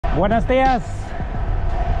Buenos días,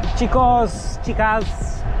 chicos,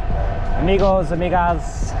 chicas, amigos,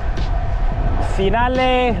 amigas.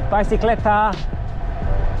 Finale bicicleta.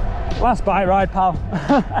 Last bike ride, pal.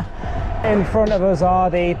 In front of us are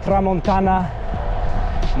the Tramontana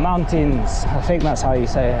Mountains. I think that's how you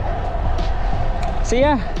say it. So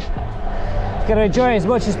yeah, gonna enjoy it as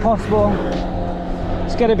much as possible.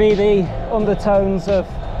 It's gonna be the undertones of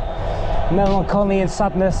melancholy and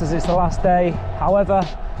sadness as it's the last day. However,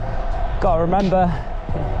 gotta remember,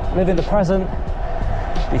 live in the present,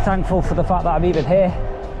 be thankful for the fact that I'm even here.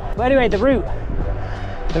 But anyway, the route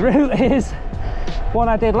is one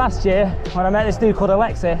I did last year when I met this dude called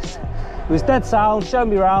Alexis. He was dead sound, showed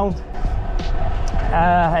me around,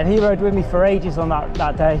 and he rode with me for ages on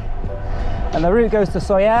that day. And the route goes to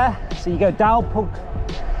Soyer, so you go down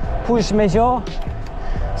Puig Major,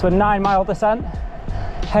 so a 9-mile descent,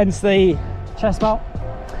 hence the chest mount,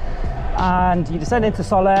 and you descend into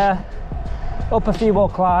Soler, up a few more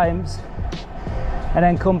climbs, and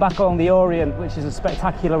then come back along the Orient, which is a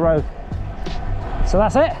spectacular road. So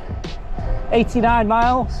that's it, 89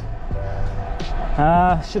 miles.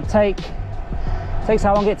 Takes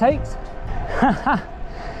how long it takes.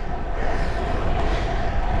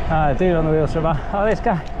 Dude on the wheels from oh, this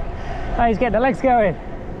guy, oh, he's getting the legs going,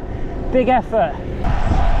 big effort.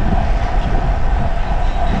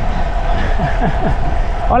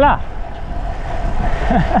 Hola.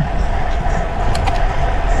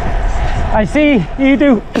 I see you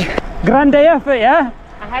do grande effort, yeah?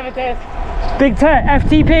 I have a test. Big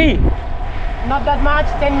FTP. Not that much,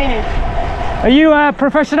 10 minutes. Are you a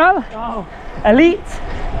professional? No. Elite?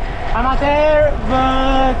 Amateur,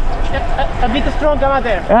 but a bit strong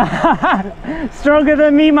amateur. Stronger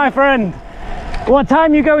than me, my friend. What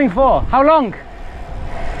time are you going for? How long?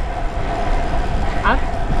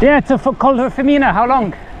 Yeah, to Col Femina, how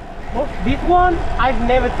long? Oh, this one, I've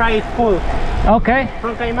never tried it full. Okay.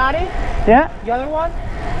 From Caimari, Yeah? the other one,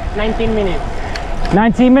 19 minutes.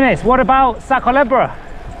 19 minutes. What about Sacolebra?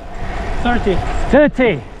 30.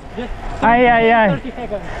 30. Just 30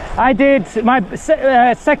 seconds. I did my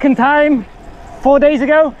second time 4 days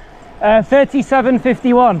ago,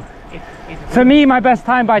 37:51. For me, my best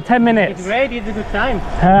time by 10 minutes. It's great, it's a good time.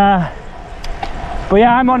 But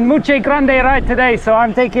yeah, I'm on Muche Grande ride today, so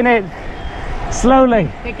I'm taking it slowly.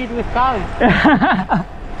 Take it with calm.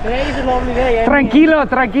 Today is a lovely day. Tranquilo,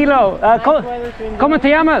 tranquilo. ¿Cómo te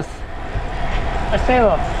llamas?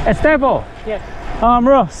 Esteban. Esteban. Yes. I'm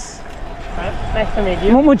Russ. Nice to meet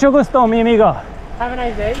you. Mucho gusto, mi amigo. Have a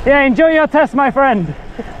nice day. Yeah, enjoy your test, my friend.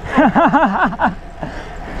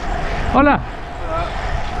 Hola.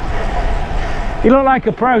 He looked like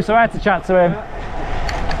a pro, so I had to chat to him.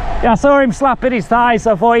 Yeah, I saw him slapping his thighs,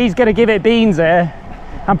 so I thought he's going to give it beans here.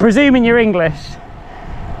 I'm presuming you're English.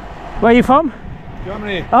 Where are you from?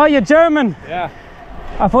 Germany. Oh, you're German? Yeah.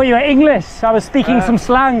 I thought you were English. I was speaking some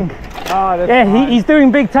slang. Oh, that's Yeah, he's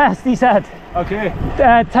doing big tests, he said. okay.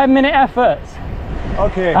 10-minute efforts.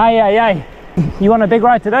 Okay. Aye. You want a big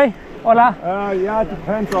ride today? Hola. Yeah, it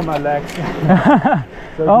depends on my legs.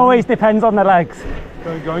 So Always depends on the legs.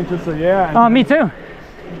 So going to Soyer. And Oh, me too.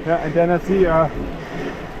 yeah, and then I see if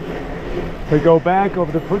I go back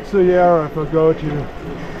over the Puig Major, or if I go to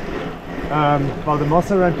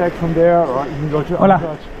Valdemossa and back from there, or even go to Hola.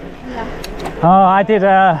 Andrade. Oh, I did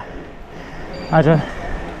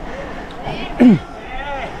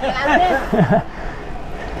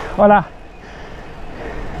Hola.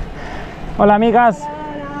 Hola, amigas.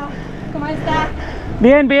 Hola, ¿cómo está?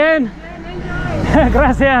 Bien.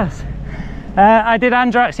 Gracias. I did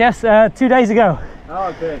Andrax, yes, 2 days ago. Oh,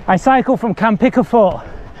 okay. I cycled from Campica.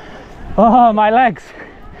 Oh, my legs.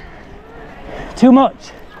 Too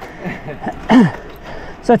much.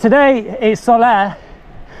 So today it's Soler,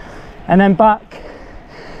 and then back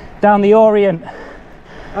down the Orient.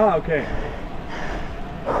 Oh, okay.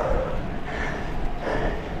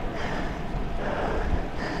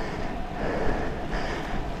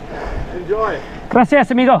 Enjoy.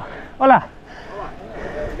 Gracias, amigo. Hola.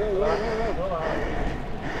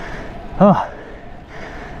 Oh.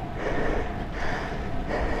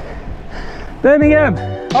 Birmingham.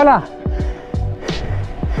 Hola.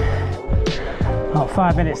 Oh,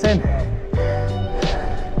 5 minutes in.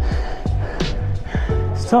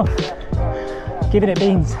 It's tough. Giving it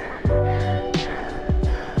beans.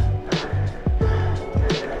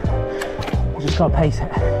 You just gotta pace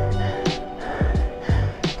it.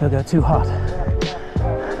 Don't go too hard.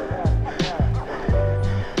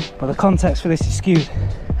 But the context for this is skewed,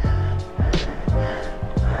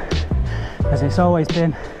 as it's always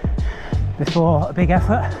been before a big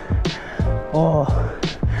effort, or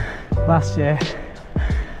last year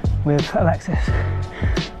with Alexis.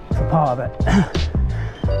 part of it.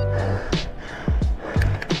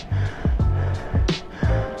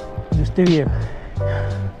 Just do you.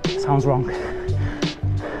 Sounds wrong.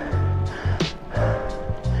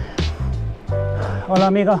 Hola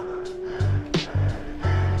amigo.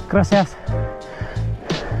 Gracias.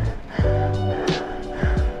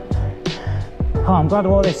 Oh, I'm glad I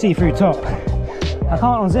wore this see-through top. I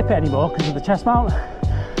can't unzip it anymore because of the chest mount,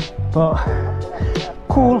 but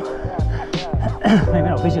cool. Maybe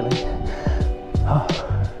not visually. Oh.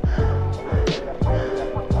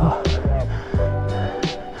 Oh.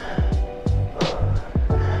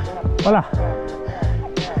 Hola.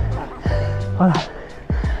 Hola.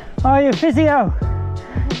 Oh, you physio?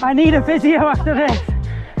 I need a physio after this.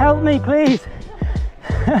 Help me, please.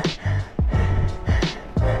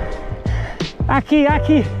 Aquí,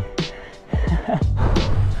 aquí.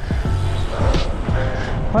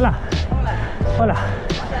 Hola. Hola.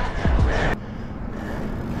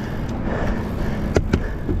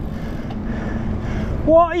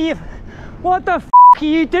 What the f are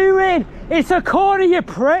you doing? It's a corner, you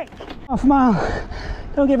prick. Half a mile.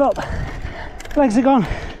 Don't give up. Legs are gone.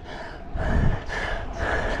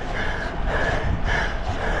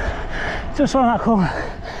 Just around that corner.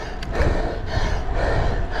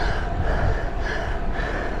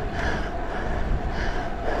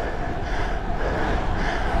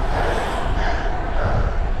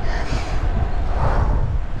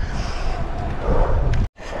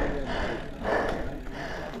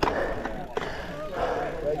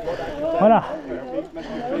 Hola.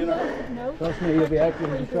 Trust me, you'll be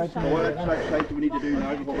active and stretching. What exercise do we need to do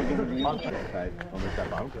now before we get to the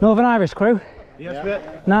Northern Irish crew. Yes, mate.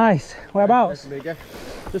 Nice. Whereabouts?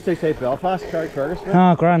 Just outside Belfast, Fergus.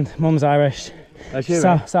 Oh, grand. Mum's Irish. That's you,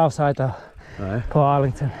 South side though. Aye. Port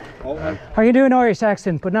Arlington. Oh, I can do an Irish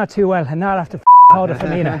accent, but not too well, and not after powder for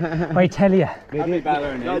Nina. I tell you.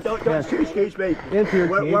 no, don't excuse me.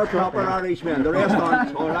 We're proper Irishmen. The rest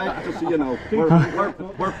aren't. All right, just so you know.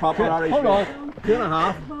 We're proper Irishmen. Hold on.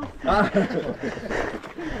 2.5.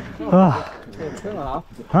 Oh. 2.5.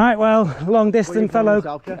 Right, well, long distance fellow.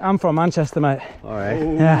 I'm from Manchester, mate. All right.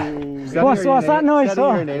 Yeah. What's that noise?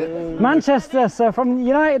 Oh, Manchester, so from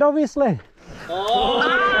United, obviously.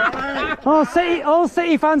 All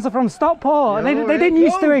City fans are from Stockport. They didn't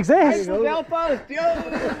used to exist. Well,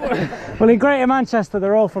 in Greater Manchester,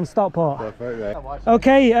 they're all from Stockport.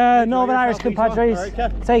 Okay, Northern Irish compadres,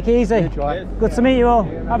 take it easy. Good to meet you all.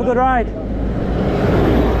 Have a good ride.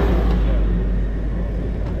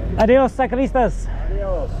 Adios, cyclistas.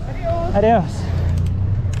 Adios.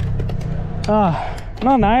 Oh,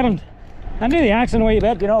 Northern Ireland. I knew the accent a wee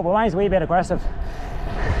bit, you know, but mine's a wee bit aggressive.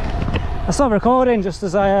 I stopped recording just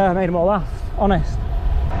as I made them all laugh, honest.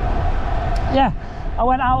 Yeah, I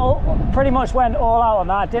went out, pretty much went all out on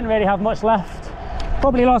that. Didn't really have much left.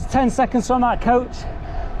 Probably lost 10 seconds from that coach,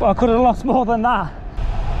 but I could have lost more than that.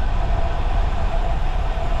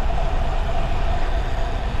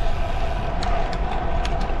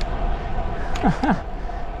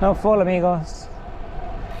 No fall, amigos.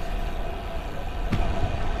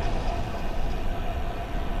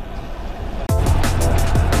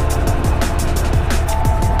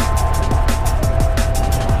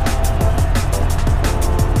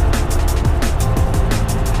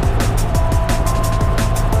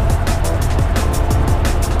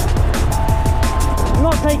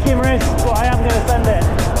 Taking risks, but I am going to send it.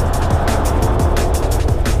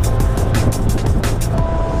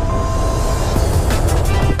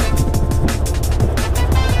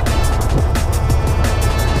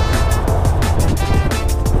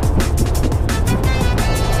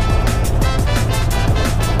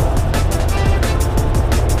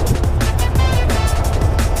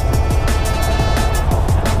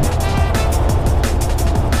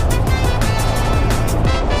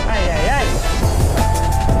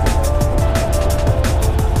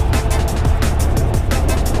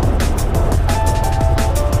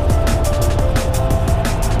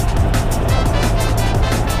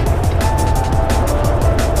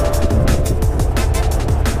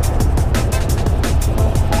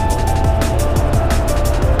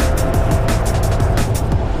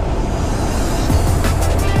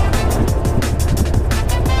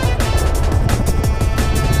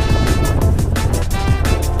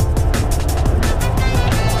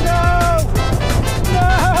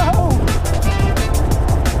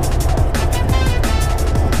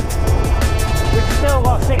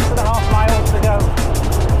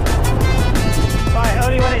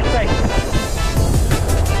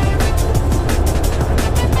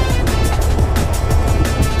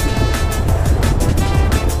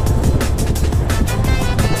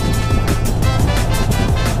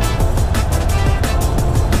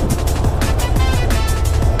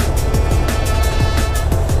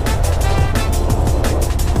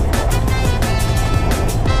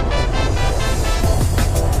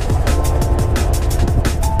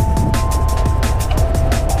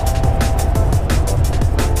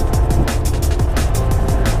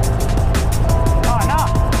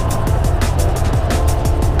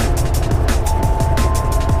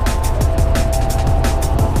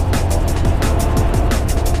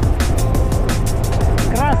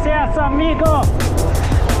 amigo.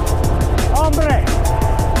 Hombre.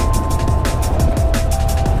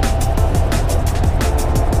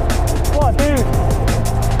 What, dude?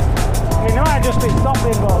 You know I've just been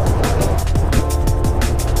stopping, but...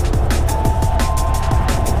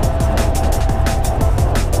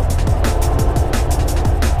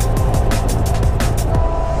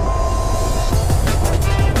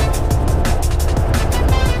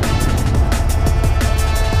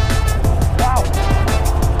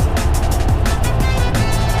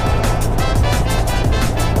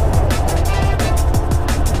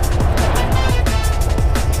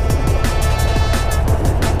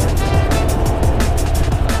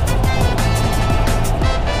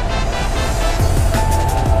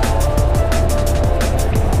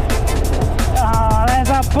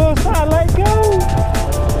 Let go!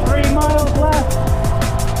 3 miles left.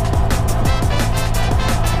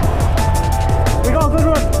 We got a good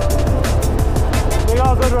run. We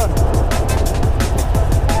got a good run.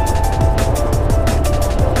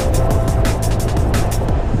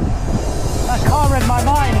 That car read my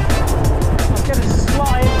mind. Let's get it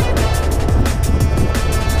slide.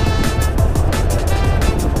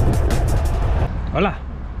 Hola.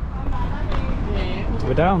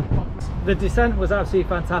 We're down. The descent was absolutely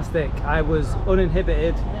fantastic. I was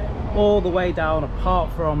uninhibited all the way down,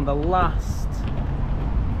 apart from the last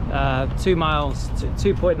 2 miles,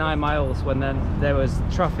 2.9 miles, when then there was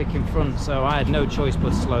traffic in front, so I had no choice but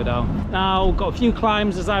to slow down. Now, got a few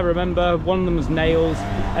climbs as I remember. One of them was nails.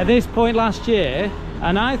 At this point last year,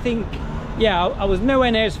 and I think, yeah, I was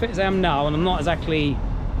nowhere near as fit as I am now, and I'm not exactly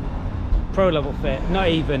pro level fit, not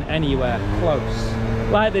even anywhere close.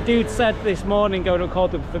 Like the dude said this morning going to call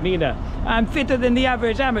the Femina, I'm fitter than the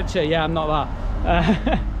average amateur. Yeah, I'm not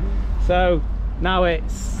that. So now I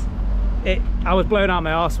was blown out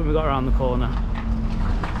my arse when we got around the corner.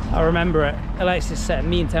 I remember it. Alexis set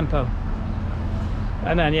me in tempo.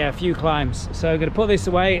 And then, yeah, a few climbs. So I'm going to put this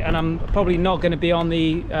away, and I'm probably not going to be on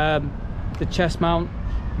the chest mount.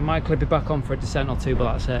 I might clip it back on for a descent or two,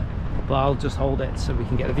 but that's it. But I'll just hold it so we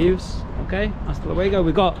can get the views. Okay, hasta luego.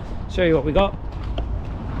 We got, show you what we got.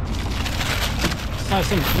 Have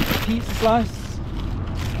some pizza slice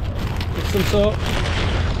of some sort.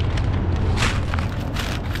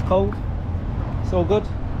 It's cold. It's all good.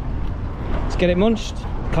 Let's get it munched.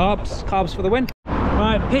 Carbs for the win.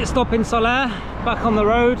 Right, pit stop in Soler. Back on the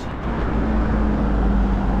road.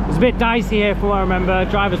 It's a bit dicey here from what I remember.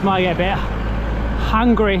 Drivers might get a bit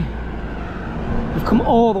hungry. We've come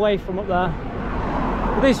all the way from up there.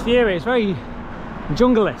 But this view is very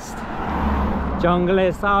junglist.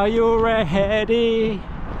 Junglist, are you ready?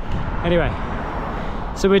 Anyway,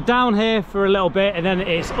 so we're down here for a little bit, and then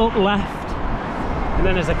it's up left, and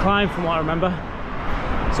then there's a climb from what I remember.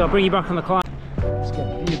 So I'll bring you back on the climb. Let's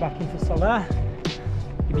get you back into Soler.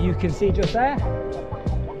 If you can see just there,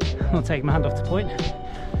 I'll take my hand off the point.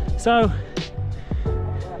 So,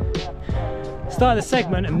 started the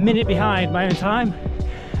segment a minute behind my own time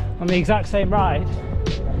on the exact same ride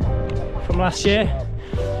from last year,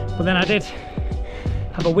 but then I did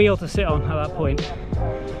have a wheel to sit on at that point.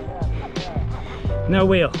 No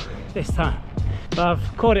wheel this time, but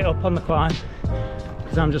I've caught it up on the climb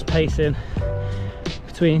because I'm just pacing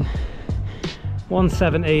between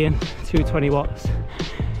 170 and 220 watts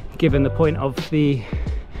given the point of the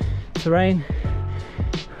terrain.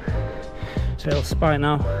 So it'll spike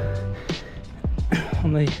now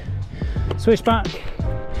on the switchback.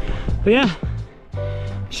 But yeah,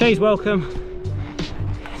 Shay's welcome.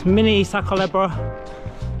 It's mini Sacolebra.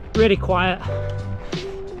 Really quiet,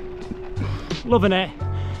 loving it,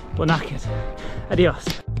 but knackered. Adios.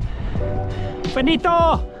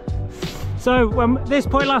 Finito! So when this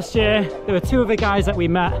point last year, there were 2 other guys that we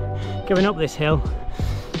met going up this hill.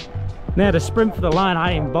 They had a sprint for the line,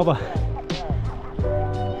 I didn't bother.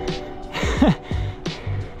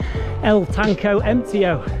 El Tanco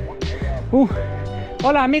MTO. Ooh.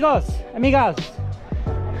 Hola amigos, amigas.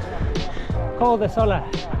 Call the Soler.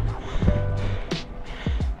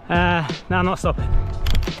 No, I'm not stopping.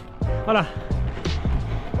 Hola.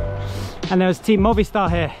 And there was Team Movistar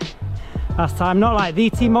here last time. Not like the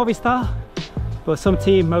Team Movistar, but some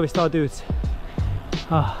Team Movistar dudes.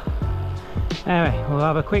 Oh. Anyway, we'll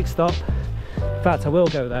have a quick stop. In fact, I will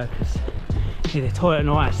go there because I need the toilet and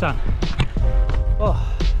all that sun.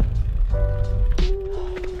 Oh.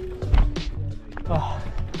 Oh.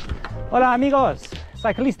 Hola amigos,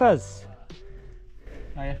 cyclistas.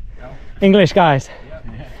 Oh, yeah. English guys.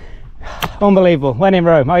 Yeah. Unbelievable. When in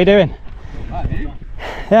Rome, how are you doing? You?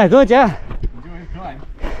 Yeah, good, yeah. Enjoying the climb?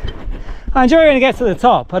 I enjoy when I get to the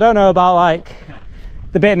top. I don't know about like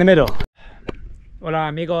the bit in the middle. Hola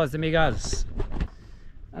amigos, amigas.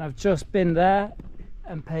 And I've just been there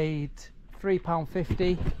and paid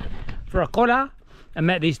 £3.50 for a cola and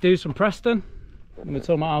met these dudes from Preston. And we're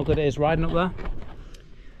talking about how good it is riding up there.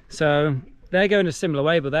 So they're going a similar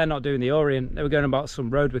way, but they're not doing the Orient. They were going about some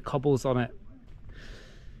road with cobbles on it.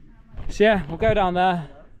 So yeah, we'll go down there,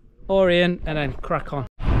 Orient, and then crack on.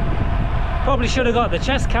 Probably should have got the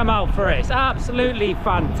chest cam out for it. It's absolutely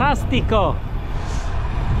fantastico.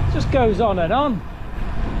 It just goes on and on.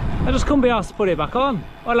 I just couldn't be asked to put it back on.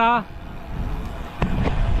 Hola.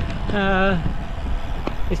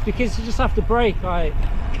 It's because you just have to brake, like,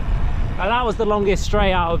 and that was the longest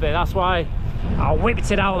straight out of it. That's why I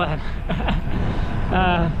whipped it out then.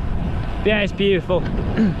 Yeah, it's beautiful.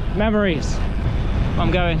 Memories.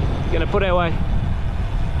 I'm gonna put it away.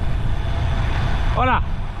 Hola.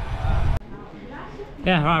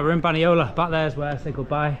 Yeah, right, we're in Baniola. Back there's where I said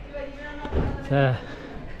goodbye to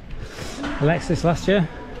Alexis last year.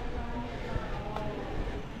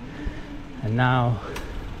 And now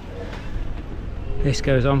this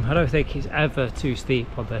goes on. I don't think it's ever too steep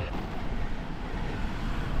on the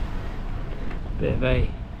bit of a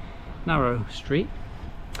narrow street.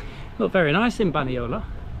 Look very nice in Baniola.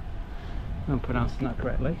 I'm pronouncing that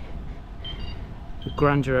correctly. The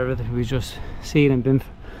grandeur of everything we've just seen and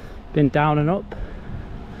been down and up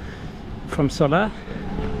from Soler.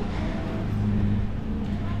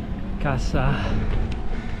 Casa.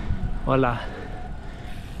 Hola.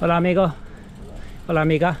 Hola amigo. Hola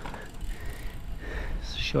amiga.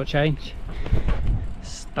 It's a short change.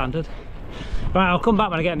 Standard. Right, I'll come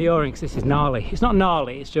back when I get in the O-ring because this is gnarly. It's not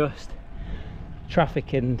gnarly, it's just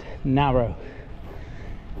traffic and narrow.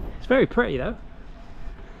 It's very pretty though.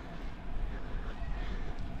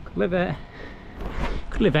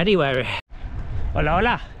 Could live anywhere here. Hola,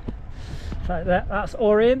 hola. Like that, that's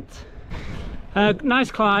Orient.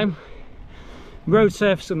 Nice climb. Road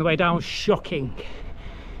surface on the way down, shocking.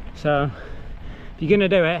 So if you're gonna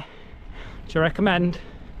do it, which I recommend,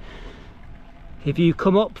 if you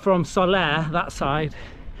come up from Soler, that side,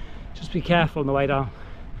 just be careful on the way down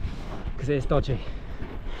because it is dodgy.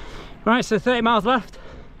 Right, so 30 miles left.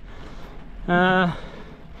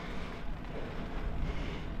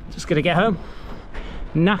 Just gonna get home.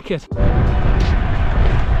 Knackered.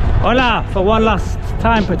 Hola, for one last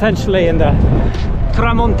time potentially in the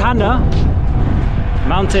Tramontana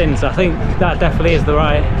Mountains. I think that definitely is the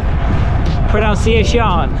right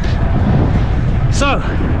pronunciation. So,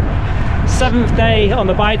 7th day on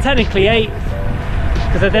the bike, technically 8th,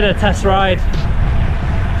 because I did a test ride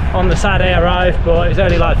on the Saturday I arrived, but it was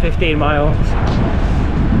only like 15 miles.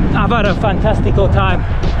 I've had a fantastical time.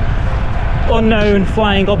 Unknown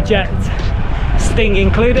flying object, sting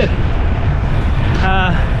included.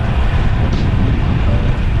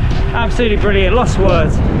 Absolutely brilliant, lost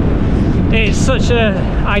words. It's such an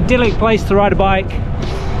idyllic place to ride a bike,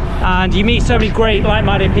 and you meet so many great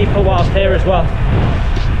like-minded people whilst here as well.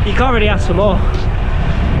 You can't really ask for more.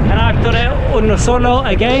 And I've done it uno solo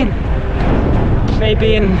again.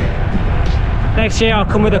 Maybe in next year I'll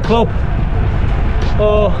come with a club,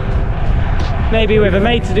 or maybe with a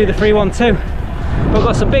mate to do the 312. But I've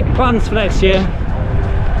got some big plans for next year.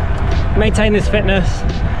 Maintain this fitness,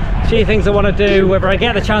 a few things I want to do. Whether I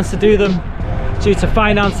get the chance to do them due to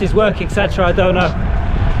finances, work, etc., I don't know.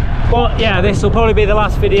 But yeah, this will probably be the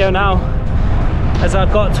last video now, as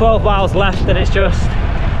I've got 12 miles left and it's just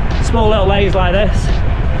small little lays like this.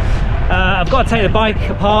 I've got to take the bike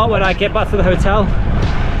apart when I get back to the hotel,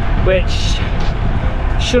 which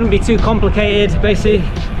shouldn't be too complicated. Basically,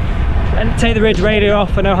 and take the ridge radio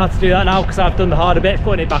off. I know how to do that now because I've done the harder bit,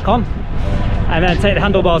 putting it back on, and then take the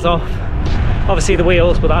handlebars off, obviously the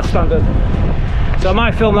wheels, but that's standard. So I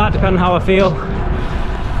might film that depending on how I feel.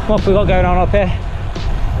 What have we got going on up here?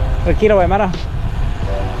 Tranquilo, hermano.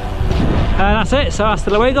 And that's it, so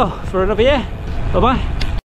hasta luego for another year. Bye bye.